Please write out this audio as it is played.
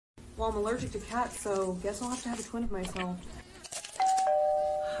Well, I'm allergic to cats, so guess I'll have to have a twin of myself.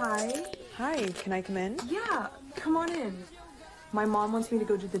 Hi. Hi, can I come in? Yeah, come on in. My mom wants me to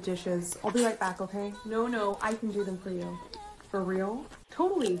go do the dishes. I'll be right back, okay? No, I can do them for you. For real?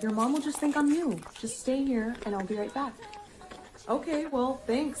 Totally, your mom will just think I'm you. Just stay here and I'll be right back. Okay, well,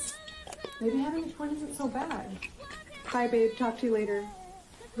 thanks. Maybe having a twin isn't so bad. Bye, babe. Talk to you later.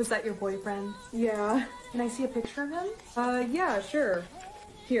 Was that your boyfriend? Yeah. Can I see a picture of him? Yeah, sure.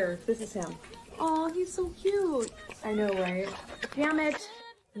 Here, this is him. Aw, he's so cute. I know, right? Damn it.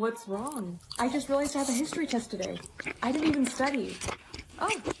 What's wrong? I just realized I have a history test today. I didn't even study. Oh,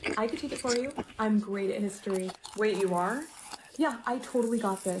 I could take it for you. I'm great at history. Wait, you are? Yeah, I totally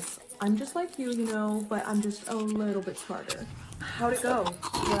got this. I'm just like you, you know, but I'm just a little bit smarter. How'd it go?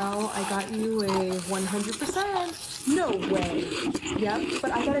 Well, I got you a 100%. No way. Yep,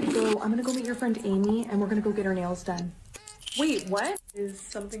 but I gotta go. I'm gonna go meet your friend Amy, and we're gonna go get her nails done. Wait, what? Is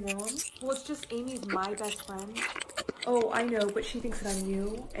something wrong? Well, it's just Amy's my best friend. Oh, I know, but she thinks that I'm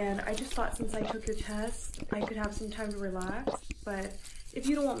you, and I just thought since I took your test, I could have some time to relax, but if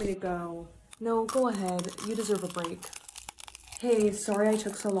you don't want me to go, no, go ahead. You deserve a break. Hey, sorry I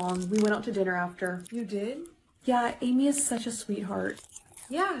took so long. We went out to dinner after. You did? Yeah, Amy is such a sweetheart.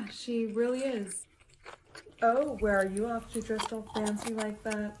 Yeah, she really is. Oh, where are you off to dressed all fancy like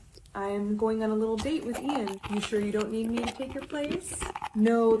that? I'm going on a little date with Ian. You sure you don't need me to take your place?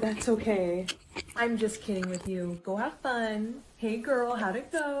 No, that's okay. I'm just kidding with you. Go have fun. Hey girl, how'd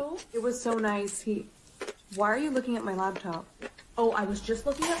it go? It was so nice. Why are you looking at my laptop? Oh, I was just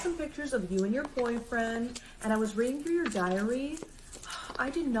looking at some pictures of you and your boyfriend, and I was reading through your diary. I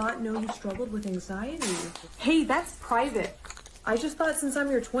did not know you struggled with anxiety. Hey, that's private. I just thought since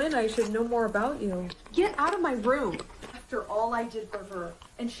I'm your twin, I should know more about you. Get out of my room. After all I did for her,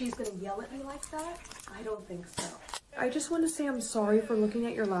 and she's gonna yell at me like that? I don't think so. I just want to say I'm sorry for looking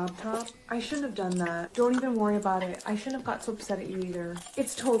at your laptop. I shouldn't have done that. Don't even worry about it. I shouldn't have got so upset at you either.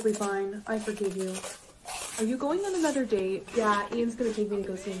 It's totally fine. I forgive you. Are you going on another date? Yeah, Ian's gonna take me to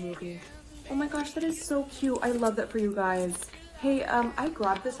go see a movie. Oh my gosh, that is so cute. I love that for you guys. Hey, I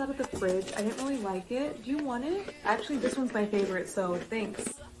grabbed this out of the fridge. I didn't really like it. Do you want it? Actually, this one's my favorite, so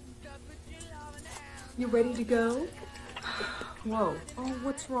thanks. You ready to go? Whoa. Oh,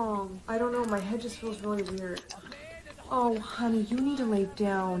 what's wrong? I don't know. My head just feels really weird. Oh, honey, you need to lay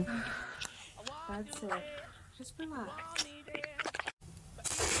down. That's it. Just relax.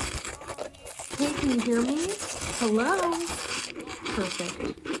 Hey, can you hear me? Hello?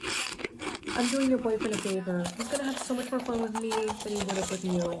 Perfect. I'm doing your boyfriend a favor. He's gonna have so much more fun with me than he would have with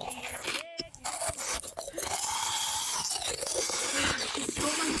you. She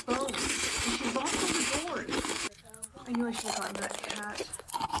stole my phone, and she locked all the doors. I knew I should have gotten that cat.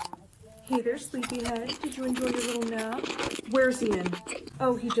 Hey there, sleepyhead. Did you enjoy your little nap? Where's Ian?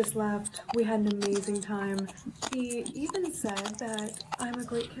 Oh, he just left. We had an amazing time. He even said that I'm a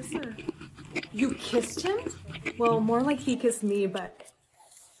great kisser. You kissed him? Well, more like he kissed me, but...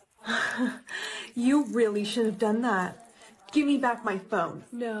 You really should have done that. Give me back my phone.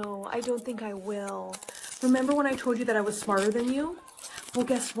 No, I don't think I will. Remember when I told you that I was smarter than you? Well,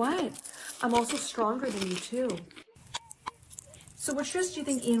 guess what? I'm also stronger than you, too. So which dress do you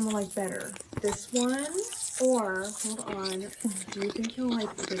think Ian will like better? This one? Or, hold on, do you think he'll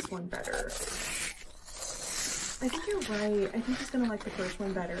like this one better? I think you're right. I think he's gonna like the first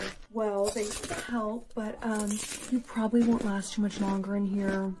one better. Well, thanks for the help, but you probably won't last too much longer in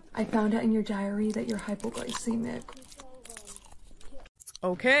here. I found out in your diary that you're hypoglycemic.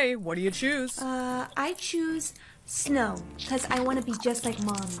 Okay, what do you choose? I choose snow, because I want to be just like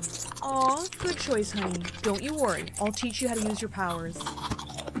Mommy. Aw, good choice, honey. Don't you worry. I'll teach you how to use your powers.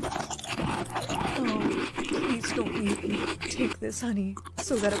 Oh, please don't leave me. Take this, honey,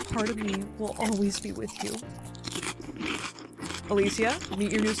 so that a part of me will always be with you. Alicia,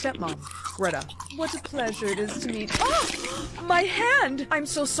 meet your new stepmom, Greta. What a pleasure it is to meet— Oh! My hand! I'm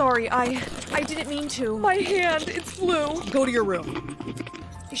so sorry, I didn't mean to. My hand, it's blue. Go to your room.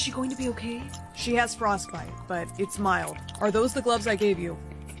 Is she going to be okay? She has frostbite, but it's mild. Are those the gloves I gave you?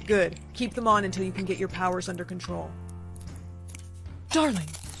 Good. Keep them on until you can get your powers under control. Darling,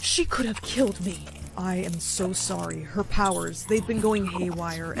 she could have killed me. I am so sorry. Her powers, they've been going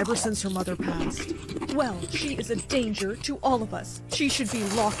haywire ever since her mother passed. Well, she is a danger to all of us. She should be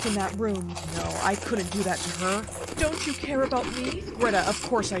locked in that room. No, I couldn't do that to her. Don't you care about me? Greta, of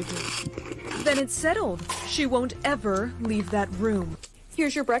course I do. Then it's settled. She won't ever leave that room.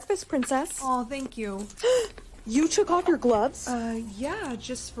 Here's your breakfast, princess. Oh, thank you. You took off your gloves? Yeah,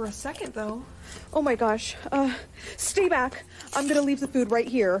 just for a second, though. Oh my gosh. Stay back. I'm gonna leave the food right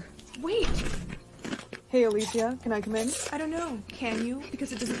here. Wait. Hey, Alicia, can I come in? I don't know. Can you?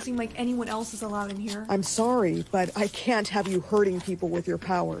 Because it doesn't seem like anyone else is allowed in here. I'm sorry, but I can't have you hurting people with your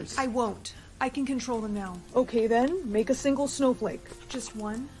powers. I won't. I can control them now. Okay then, make a single snowflake. Just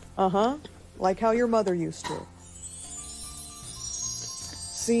one? Uh-huh. Like how your mother used to.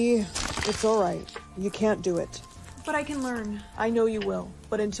 See, it's alright. You can't do it. But I can learn. I know you will,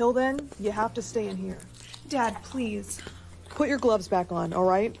 but until then, you have to stay in here. Dad, please. Put your gloves back on,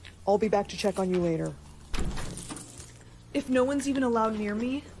 alright? I'll be back to check on you later. If no one's even allowed near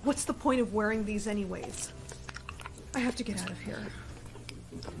me, what's the point of wearing these anyways? I have to get out of here.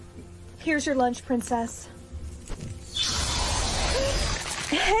 Here's your lunch, princess.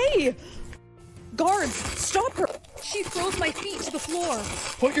 Hey! Guards, stop her! She throws my feet to the floor.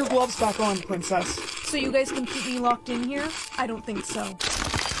 Put your gloves back on, princess. So you guys can keep me locked in here? I don't think so.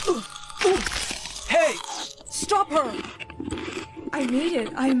 Hey! Stop her! I made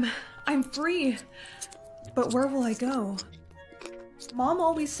it. I'm free. But where will I go? Mom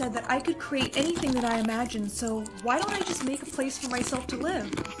always said that I could create anything that I imagined, so why don't I just make a place for myself to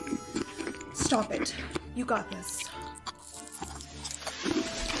live? Stop it. You got this.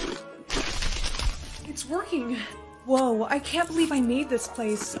 It's working. Whoa, I can't believe I made this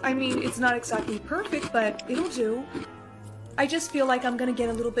place. I mean, it's not exactly perfect, but it'll do. I just feel like I'm gonna get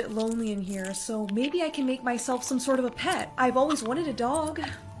a little bit lonely in here, so maybe I can make myself some sort of a pet. I've always wanted a dog.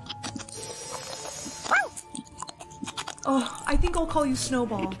 Oh, I think I'll call you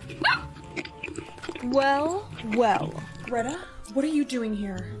Snowball. Well, well. Greta, what are you doing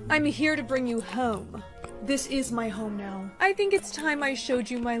here? I'm here to bring you home. This is my home now. I think it's time I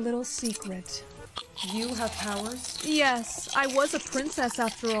showed you my little secret. You have powers? Yes, I was a princess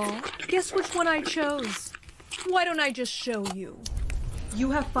after all. Guess which one I chose? Why don't I just show you?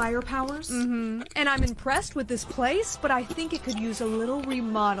 You have fire powers? Mm-hmm. And I'm impressed with this place, but I think it could use a little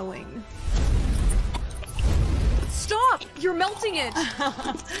remodeling. Stop! You're melting it!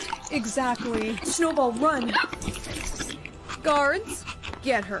 Exactly. Snowball, run! Guards,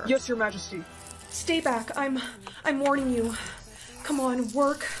 get her. Yes, your majesty. Stay back. I'm warning you. Come on,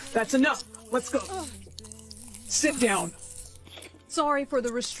 work. That's enough. Let's go. Sit down. Sorry for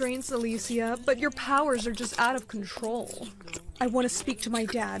the restraints, Alicia, but your powers are just out of control. I want to speak to my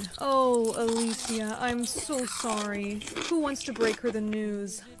dad. Oh, Alicia, I'm so sorry. Who wants to break her the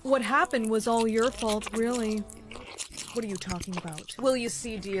news? What happened was all your fault, really. What are you talking about? Well, you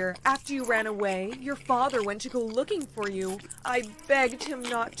see, dear, after you ran away, your father went to go looking for you. I begged him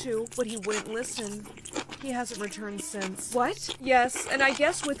not to, but he wouldn't listen. He hasn't returned since. What? Yes, and I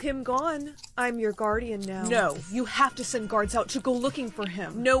guess with him gone, I'm your guardian now. No, you have to send guards out to go looking for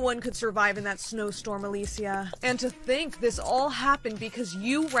him. No one could survive in that snowstorm, Alicia. And to think this all happened because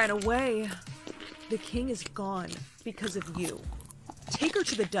you ran away. The king is gone because of you. Take her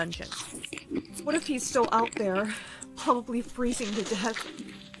to the dungeon. What if he's still out there? Probably freezing to death.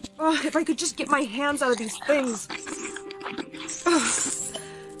 Ugh, if I could just get my hands out of these things. Ugh.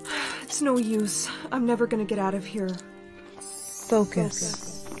 It's no use. I'm never gonna get out of here.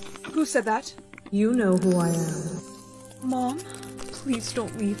 Focus. Who said that? You know who I am. Mom? Please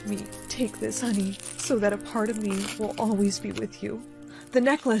don't leave me. Take this, honey, so that a part of me will always be with you. The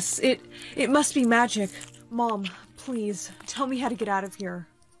necklace. It must be magic. Mom, please, tell me how to get out of here.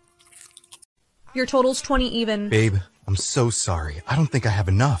 Your total's 20 even. Babe, I'm so sorry. I don't think I have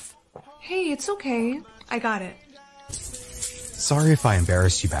enough. Hey, it's okay. I got it. Sorry if I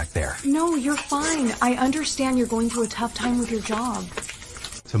embarrassed you back there. No, you're fine. I understand you're going through a tough time with your job.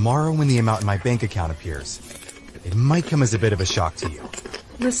 Tomorrow when the amount in my bank account appears, it might come as a bit of a shock to you.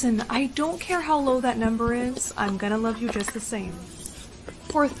 Listen, I don't care how low that number is. I'm gonna love you just the same.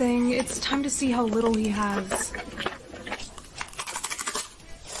 Poor thing, it's time to see how little he has.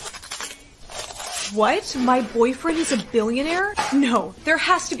 What? My boyfriend is a billionaire? No, there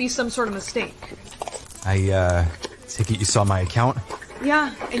has to be some sort of mistake. I take it you saw my account?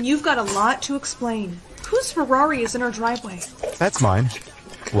 Yeah, and you've got a lot to explain. Whose Ferrari is in our driveway? That's mine.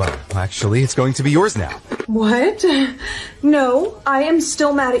 Well, actually, it's going to be yours now. What? No, I am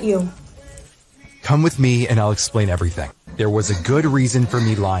still mad at you. Come with me and I'll explain everything. There was a good reason for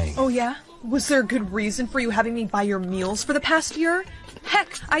me lying. Oh yeah? Was there a good reason for you having me buy your meals for the past year?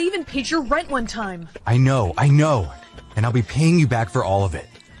 Heck, I even paid your rent one time. I know. And I'll be paying you back for all of it.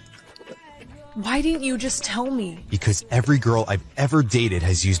 Why didn't you just tell me? Because every girl I've ever dated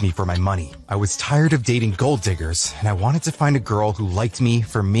has used me for my money. I was tired of dating gold diggers, and I wanted to find a girl who liked me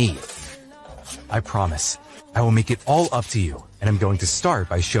for me. I promise, I will make it all up to you, and I'm going to start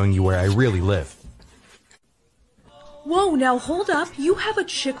by showing you where I really live. Whoa, now hold up. You have a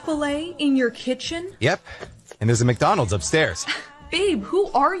Chick-fil-A in your kitchen? Yep, and there's a McDonald's upstairs. Babe, who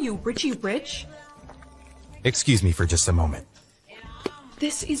are you, Richie Rich? Excuse me for just a moment.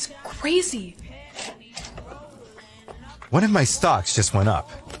 This is crazy. One of my stocks just went up.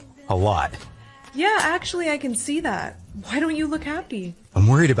 A lot. Yeah, actually, I can see that. Why don't you look happy? I'm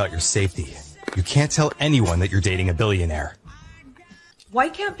worried about your safety. You can't tell anyone that you're dating a billionaire. Why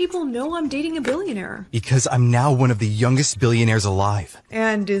can't people know I'm dating a billionaire? Because I'm now one of the youngest billionaires alive.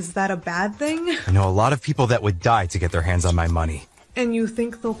 And is that a bad thing? I know a lot of people that would die to get their hands on my money. And you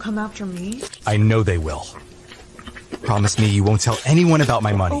think they'll come after me? I know they will. Promise me you won't tell anyone about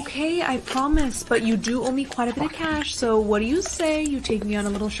my money. Okay, I promise, but you do owe me quite a bit of cash, so what do you say? You take me on a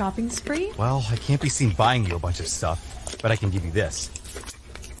little shopping spree? Well, I can't be seen buying you a bunch of stuff, but I can give you this.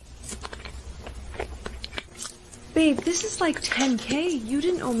 Babe, this is like 10K. You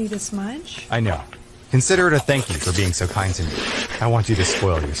didn't owe me this much. I know. Consider it a thank you for being so kind to me. I want you to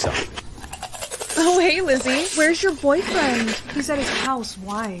spoil yourself. Oh, hey, Lizzie. Where's your boyfriend? He's at his house.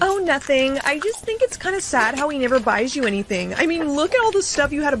 Why? Oh, nothing. I just think it's kind of sad how he never buys you anything. I mean, look at all the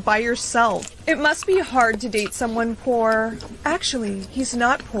stuff you had to buy yourself. It must be hard to date someone poor. Actually, he's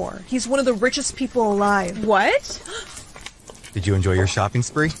not poor. He's one of the richest people alive. What? Did you enjoy your shopping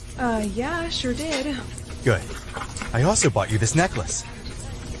spree? Yeah, sure did. Good. I also bought you this necklace.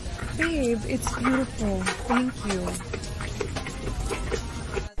 Babe, it's beautiful. Thank you.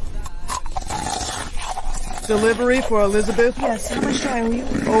 Delivery for Elizabeth? Yes, how much do I owe you?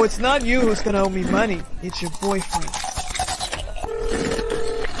 Oh, it's not you who's gonna owe me money. It's your boyfriend.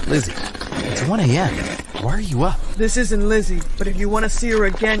 Lizzie, it's 1 a.m. Why are you up? This isn't Lizzie, but if you want to see her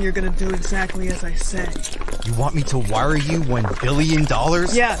again, you're gonna do exactly as I say. You want me to wire you $1 billion?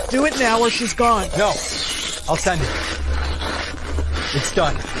 Yeah, do it now or she's gone. No, I'll send it. It's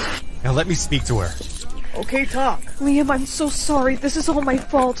done. Now let me speak to her. Okay, talk. Liam, I'm so sorry. This is all my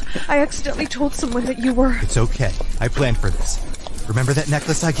fault. I accidentally told someone that you were... It's okay. I planned for this. Remember that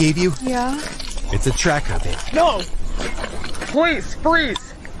necklace I gave you? Yeah? It's a tracker, babe. No! Please, freeze!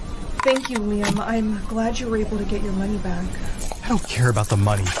 Thank you, Liam. I'm glad you were able to get your money back. I don't care about the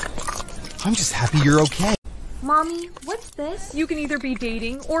money. I'm just happy you're okay. Mommy, what's this? You can either be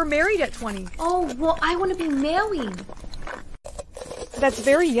dating or married at 20. Oh, well, I want to be married. That's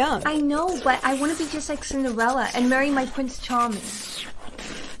very young. I know, but I want to be just like Cinderella and marry my Prince Charming.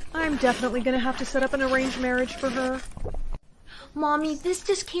 I'm definitely gonna have to set up an arranged marriage for her. Mommy, this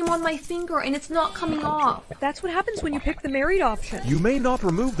just came on my finger and it's not coming off. That's what happens when you pick the married option. You may not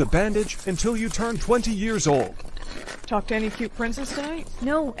remove the bandage until you turn 20 years old. Talk to any cute princess tonight?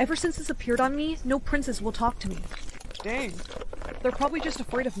 No, ever since this appeared on me, no princess will talk to me. Dang. They're probably just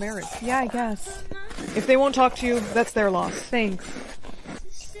afraid of marriage. Yeah, I guess. If they won't talk to you, that's their loss. Thanks.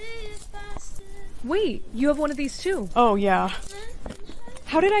 Wait, you have one of these too. Oh, yeah.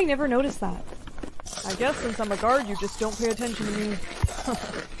 How did I never notice that? I guess since I'm a guard, you just don't pay attention to me.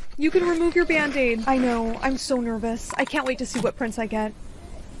 You can remove your band-aid. I know. I'm so nervous. I can't wait to see what prince I get.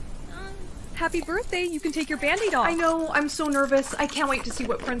 Happy birthday! You can take your band-aid off. I know. I'm so nervous. I can't wait to see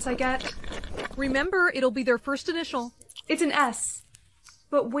what prince I get. Remember, it'll be their first initial. It's an S.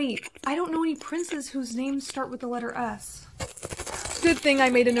 But wait, I don't know any princes whose names start with the letter S. Good thing I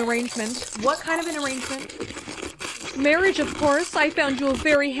made an arrangement. What kind of an arrangement? Marriage, of course. I found you a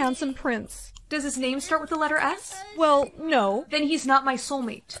very handsome prince. Does his name start with the letter S? Well, no. Then he's not my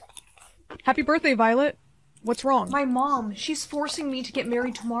soulmate. Happy birthday, Violet. What's wrong? My mom. She's forcing me to get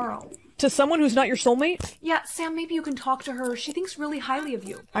married tomorrow. To someone who's not your soulmate? Yeah, Sam, maybe you can talk to her. She thinks really highly of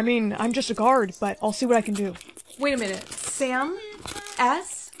you. I mean, I'm just a guard, but I'll see what I can do. Wait a minute. Sam?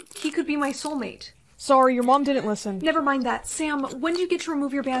 S? He could be my soulmate. Sorry, your mom didn't listen. Never mind that. Sam, when do you get to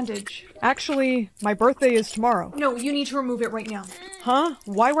remove your bandage? Actually, my birthday is tomorrow. No, you need to remove it right now. Huh?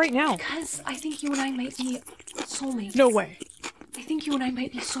 Why right now? Because I think you and I might be soulmates. No way. I think you and I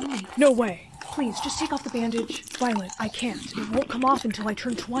might be soulmates. No way. Please, just take off the bandage. Violet, I can't. It won't come off until I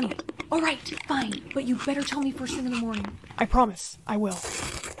turn 20. Alright, fine. But you better tell me first thing in the morning. I promise. I will.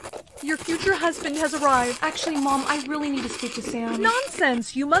 Your future husband has arrived. Actually, Mom, I really need to speak to Sam.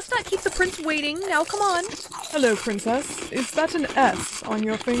 Nonsense! You must not keep the prince waiting. Now come on. Hello, princess. Is that an S on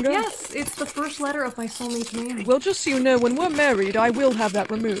your finger? Yes, it's the first letter of my soulmate's name. Well, just so you know, when we're married, I will have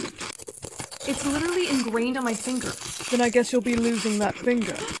that removed. It's literally ingrained on my finger. Then I guess you'll be losing that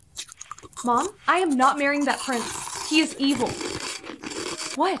finger. Mom, I am not marrying that prince. He is evil.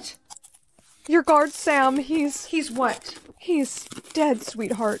 What? Your guard, Sam, he's what? He's dead,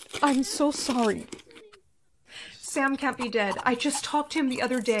 sweetheart. I'm so sorry. Sam can't be dead. I just talked to him the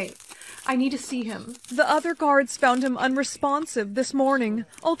other day. I need to see him. The other guards found him unresponsive this morning.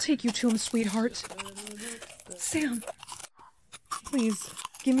 I'll take you to him, sweetheart. Sam, please,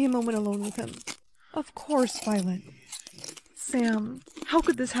 give me a moment alone with him. Of course, Violet. Sam, how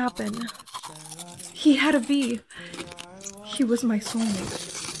could this happen? He had a V. He was my soulmate.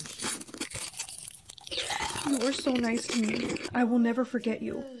 You were so nice to me. I will never forget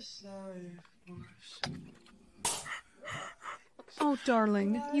you. Oh,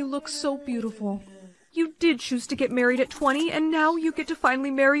 darling, you look so beautiful. You did choose to get married at 20, and now you get to finally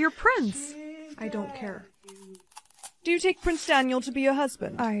marry your prince. I don't care. Do you take Prince Daniel to be your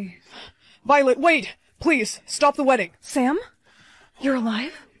husband? Violet, wait! Please, stop the wedding. Sam? You're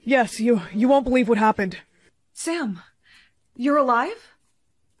alive? Yes, you won't believe what happened. Sam, you're alive?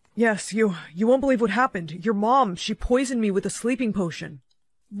 Yes, you won't believe what happened. Your mom, she poisoned me with a sleeping potion.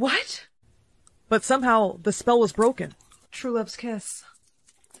 What? But somehow, the spell was broken. True love's kiss.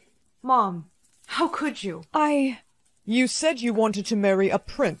 Mom, how could you? You said you wanted to marry a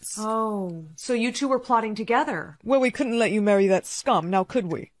prince. Oh, so you two were plotting together. Well, we couldn't let you marry that scum, now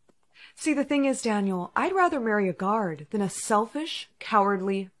could we? See, the thing is, Daniel, I'd rather marry a guard than a selfish,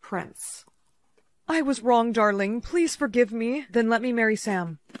 cowardly prince. I was wrong, darling. Please forgive me. Then let me marry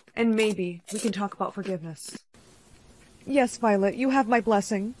Sam. And maybe we can talk about forgiveness. Yes, Violet, you have my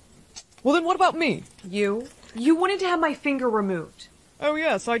blessing. Well, then what about me? You? You wanted to have my finger removed. Oh,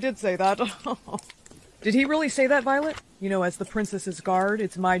 yes, I did say that. Did he really say that, Violet? You know, as the princess's guard,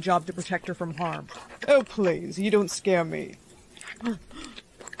 it's my job to protect her from harm. Oh, please, you don't scare me.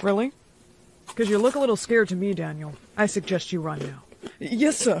 Really? Because you look a little scared to me, Daniel. I suggest you run now.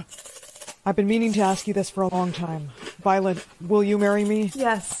 Yes, sir. I've been meaning to ask you this for a long time. Violet, will you marry me?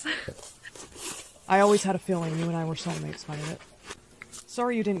 Yes. I always had a feeling you and I were soulmates, Violet.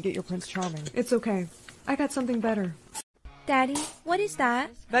 Sorry you didn't get your Prince Charming. It's okay. I got something better. Daddy, what is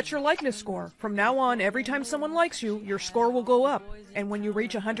that? That's your likeness score. From now on, every time someone likes you, your score will go up. And when you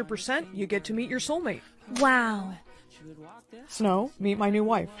reach 100%, you get to meet your soulmate. Wow. Snow, meet my new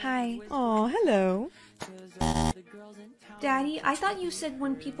wife. Hi. Aw, hello. Daddy, I thought you said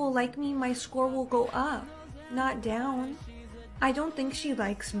when people like me, my score will go up, not down. I don't think she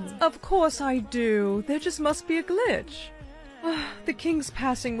likes me. Of course I do. There just must be a glitch. The king's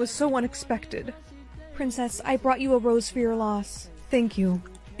passing was so unexpected. Princess, I brought you a rose for your loss. Thank you.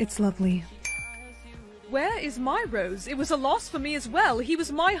 It's lovely. Where is my rose? It was a loss for me as well. He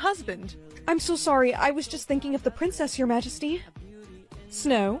was my husband. I'm so sorry. I was just thinking of the princess, Your Majesty.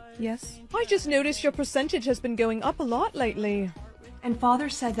 Snow? Yes? I just noticed your percentage has been going up a lot lately. And Father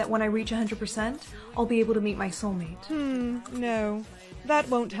said that when I reach 100%, I'll be able to meet my soulmate. No. That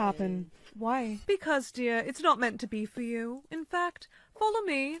won't happen. Why? Because, dear, it's not meant to be for you. In fact, follow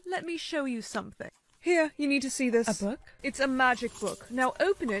me. Let me show you something. Here, you need to see this. A book? It's a magic book. Now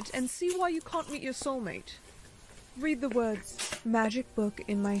open it and see why you can't meet your soulmate. Read the words. Magic book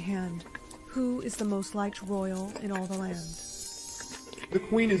in my hand. Who is the most liked royal in all the land? The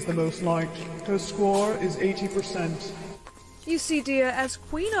Queen is the most liked. Her score is 80%. You see, dear, as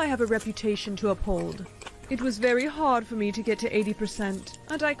queen I have a reputation to uphold. It was very hard for me to get to 80%,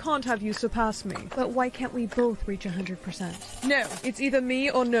 and I can't have you surpass me. But why can't we both reach 100%? No, it's either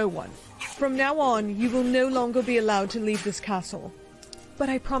me or no one. From now on, you will no longer be allowed to leave this castle. But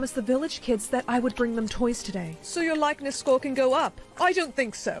I promised the village kids that I would bring them toys today. So your likeness score can go up. I don't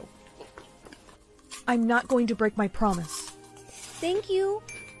think so. I'm not going to break my promise. Thank you.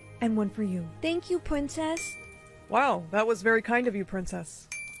 And one for you. Thank you, Princess. Wow, that was very kind of you, Princess.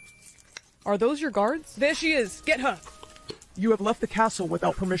 Are those your guards? There she is! Get her! You have left the castle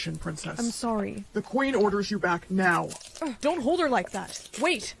without permission, Princess. I'm sorry. The Queen orders you back now. Don't hold her like that.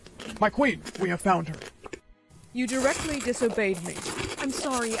 Wait! My Queen, we have found her. You directly disobeyed me. I'm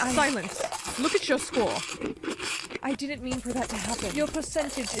sorry, Silence! Look at your score. I didn't mean for that to happen. Your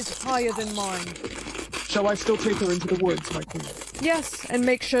percentage is higher than mine. Shall I still take her into the woods, my Queen? Yes, and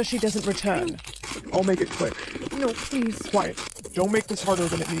make sure she doesn't return. I'll make it quick. No, please. Quiet. Don't make this harder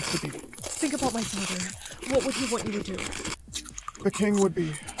than it needs to be. Think about my father. What would he want you to do? The King would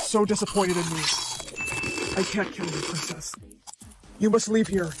be so disappointed in me. I can't kill you, Princess. You must leave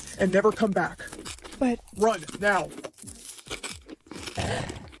here and never come back. But... Run, now!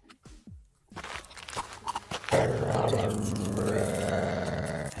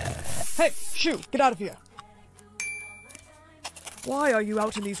 Hey, shoo! Get out of here! Why are you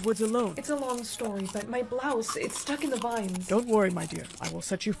out in these woods alone? It's a long story, but my blouse, it's stuck in the vines. Don't worry, my dear. I will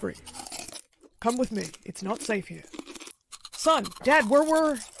set you free. Come with me. It's not safe here. Son! Dad, where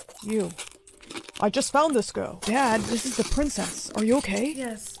were you? I just found this girl. Dad, this is the princess. Are you okay?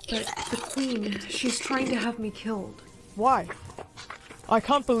 Yes, but the Queen, she's trying to have me killed. Why? I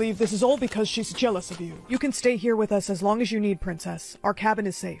can't believe this is all because she's jealous of you. You can stay here with us as long as you need, Princess. Our cabin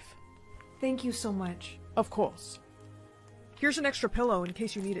is safe. Thank you so much. Of course. Here's an extra pillow in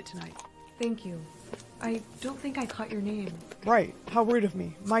case you need it tonight. Thank you. I don't think I caught your name. Right. How rude of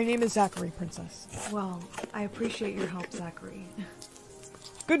me. My name is Zachary, Princess. Well, I appreciate your help, Zachary.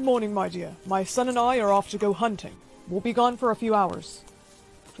 Good morning, my dear. My son and I are off to go hunting. We'll be gone for a few hours.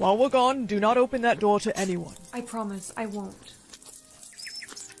 While we're gone, do not open that door to anyone. I promise, I won't.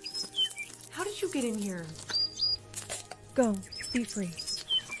 How did you get in here? Go. Be free.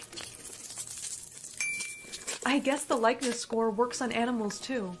 I guess the likeness score works on animals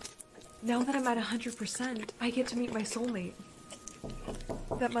too. Now that I'm at 100%, I get to meet my soulmate.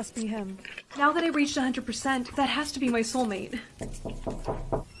 That must be him. Now that I reached 100%, that has to be my soulmate.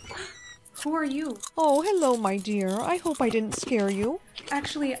 Who are you? Oh, hello, my dear. I hope I didn't scare you.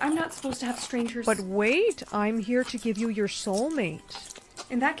 Actually, I'm not supposed to have strangers. But wait, I'm here to give you your soulmate.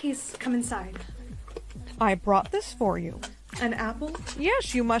 In that case, come inside. I brought this for you. An apple?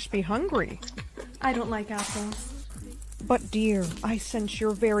 Yes, you must be hungry. I don't like apples. But dear, I sense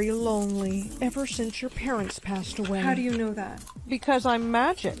you're very lonely ever since your parents passed away. How do you know that? Because I'm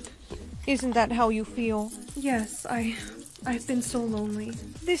magic. Isn't that how you feel? Yes, I've been so lonely.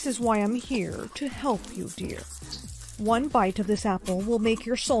 This is why I'm here, to help you, dear. One bite of this apple will make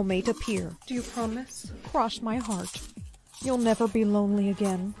your soulmate appear. Do you promise? Cross my heart. You'll never be lonely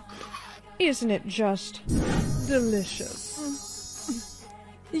again. Isn't it just delicious?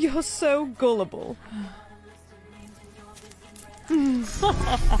 You're so gullible.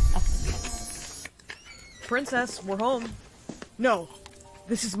 Princess, we're home. No.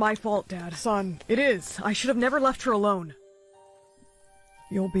 This is my fault, Dad. Son, it is. I should have never left her alone.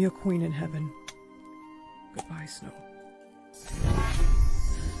 You'll be a queen in heaven. Goodbye, Snow.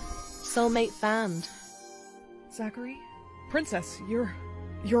 Soulmate found. Zachary? Princess,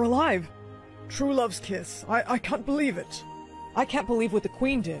 you're alive. True love's kiss. I can't believe it. I can't believe what the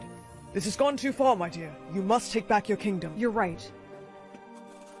queen did. This has gone too far, my dear. You must take back your kingdom. You're right.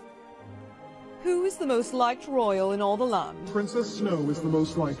 Who is the most liked royal in all the land? Princess Snow is the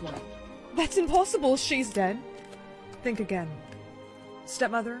most liked. That's impossible. She's dead. Think again.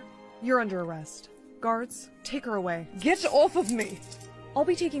 Stepmother, you're under arrest. Guards, take her away. Get off of me! I'll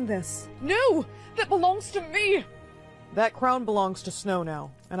be taking this. No! That belongs to me! That crown belongs to Snow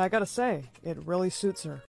now, and I gotta say, it really suits her.